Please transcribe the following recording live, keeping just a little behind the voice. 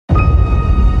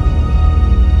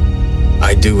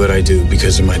I do what I do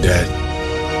because of my dad.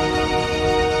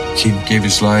 He gave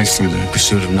his life for the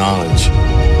pursuit of knowledge.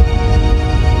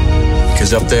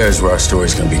 Because up there is where our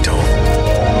story's gonna be told.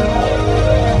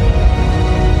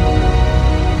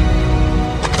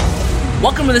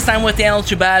 Welcome to This Time with Daniel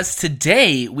Chabaz.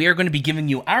 Today, we are going to be giving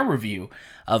you our review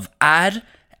of Ad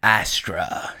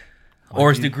Astra.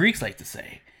 Or as the Greeks like to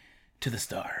say, to the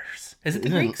stars. Is it the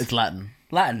Greeks? It's Latin.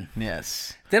 Latin.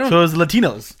 Yes. They don't... So it's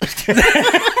Latinos.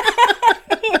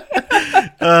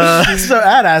 So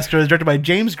Ad Astra is directed by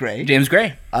James Gray. James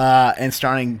Gray. And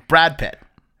starring Brad Pitt.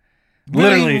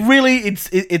 Really,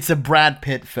 it's a Brad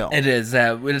Pitt film. It is.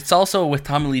 It's also with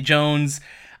Tommy Lee Jones,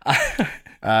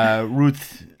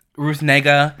 Ruth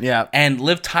Negga, Yeah. and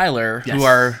Liv Tyler, Yes. who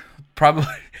are probably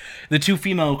the two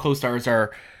female co-stars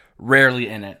are rarely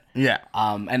in it. Yeah.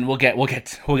 And we'll get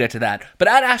to that. But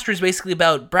Ad Astra is basically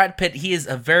about Brad Pitt. He is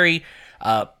a very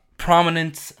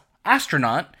prominent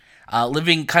astronaut,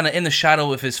 living kind of in the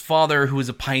shadow of his father, who was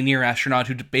a pioneer astronaut,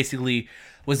 who basically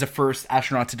was the first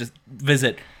astronaut to just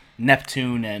visit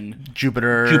Neptune and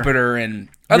Jupiter and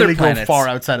other really planets. go far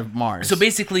outside of Mars. So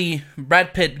basically,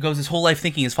 Brad Pitt goes his whole life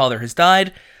thinking his father has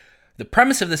died. The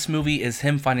premise of this movie is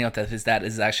him finding out that his dad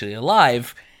is actually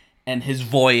alive, and his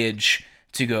voyage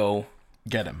to go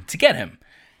get him.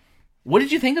 What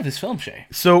did you think of this film, Shay?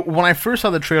 So when I first saw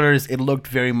the trailers, it looked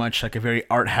very much like a very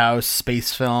art house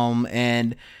space film,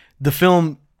 and the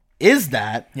film is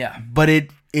that. Yeah. But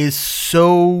it is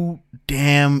so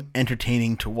damn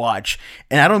entertaining to watch.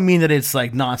 And I don't mean that it's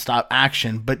like nonstop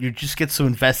action, but you just get so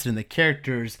invested in the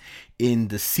characters, in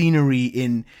the scenery,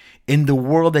 in the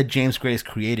world that James Gray has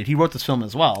created. He wrote this film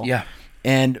as well. Yeah.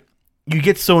 And you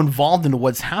get so involved in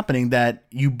what's happening that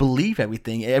you believe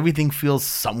everything. Everything feels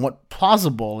somewhat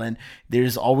plausible, and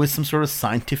there's always some sort of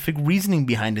scientific reasoning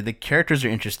behind it. The characters are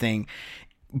interesting.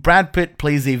 Brad Pitt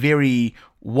plays a very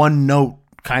one-note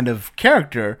kind of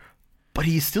character, but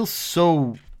he's still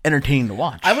so entertaining to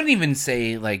watch. I wouldn't even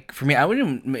say, like, for me,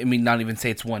 not even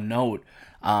say it's one note.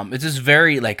 It's just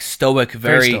very, like, stoic,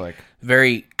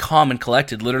 very calm and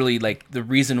collected. Literally, like, the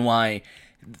reason why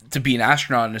to be an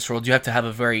astronaut in this world, you have to have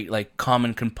a very, like, calm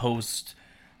and composed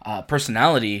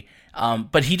personality.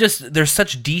 But there's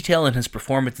such detail in his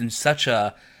performance and such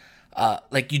a,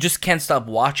 like, you just can't stop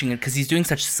watching it because he's doing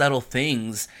such subtle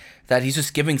things that he's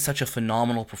just giving such a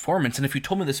phenomenal performance. And if you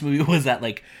told me this movie was at,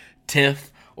 like,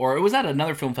 TIFF, or it was at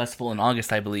another film festival in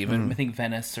August, I believe, I think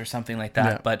Venice or something like that,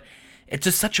 Yeah. but it's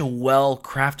just such a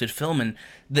well-crafted film, and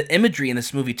the imagery in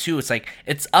this movie, too,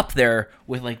 it's up there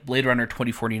with, like, Blade Runner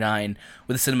 2049,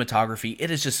 with the cinematography. It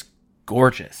is just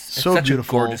gorgeous. It's so such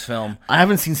beautiful. a gorgeous film. I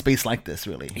haven't seen space like this,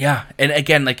 really. Yeah, and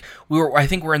again, like, I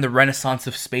think we're in the renaissance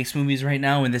of space movies right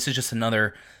now, and this is just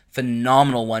another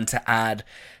phenomenal one to add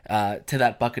to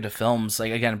that bucket of films.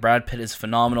 Like, again, Brad Pitt is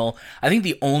phenomenal. I think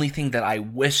the only thing that I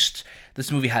wished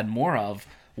this movie had more of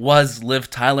was Liv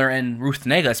Tyler and Ruth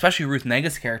Negga, especially Ruth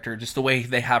Negga's character, just the way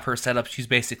they have her set up. She's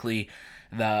basically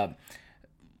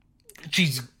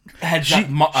she's heads up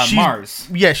Mars.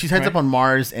 Yeah, she's heads right? up on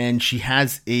Mars, and she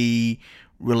has a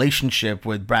relationship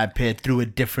with Brad Pitt through a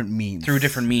different means.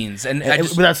 And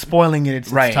without spoiling it, it's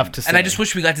tough to say. And I just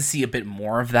wish we got to see a bit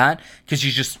more of that, because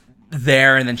she's just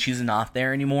there and then she's not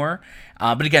there anymore.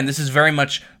 But again, this is very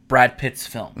much Brad Pitt's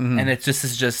film, and it's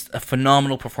just a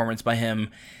phenomenal performance by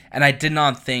him. And I did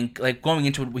not think, like, going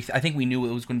into it, I think we knew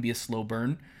it was going to be a slow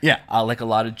burn. Yeah. Like a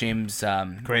lot of James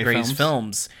Gray's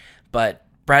films. But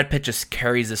Brad Pitt just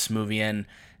carries this movie in.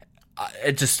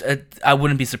 I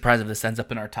wouldn't be surprised if this ends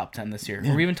up in our top 10 this year,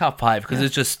 or even top 5, because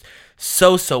it's just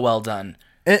so well done.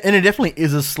 And it definitely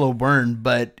is a slow burn,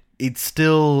 but it's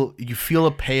still, you feel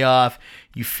a payoff.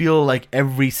 You feel like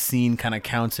every scene kind of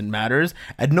counts and matters.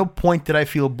 At no point did I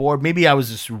feel bored. Maybe I was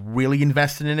just really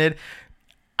invested in it.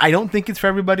 I don't think it's for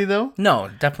everybody, though. No,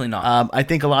 definitely not. I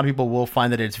think a lot of people will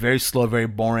find that it's very slow, very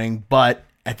boring. But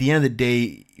at the end of the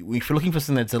day, if you're looking for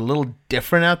something that's a little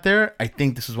different out there, I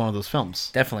think this is one of those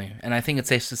films. Definitely. And I think it's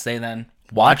safe to say then,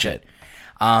 watch it.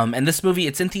 And this movie,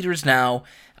 it's in theaters now.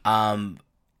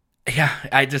 Yeah,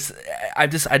 I just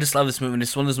love this movie. And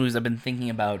it's one of those movies I've been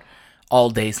thinking about all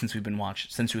day since we've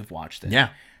watched it. Yeah.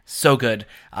 So good.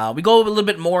 We go a little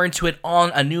bit more into it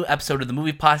on a new episode of the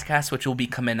Movie Podcast, which will be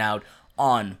coming out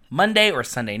on Monday or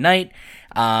Sunday night.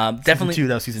 Definitely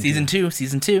Season 2.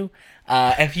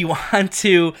 If you want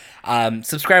to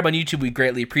subscribe on YouTube, we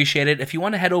greatly appreciate it. If you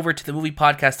want to head over to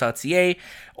themoviepodcast.ca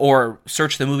or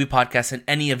search The Movie Podcast in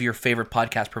any of your favorite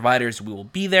podcast providers, we will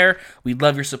be there. We'd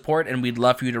love your support, and we'd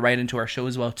love for you to write into our show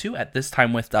as well, too, at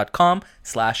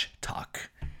thistimewith.com/talk.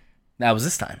 That was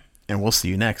This Time. And we'll see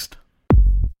you next.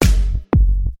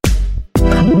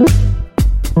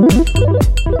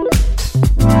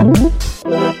 Bye.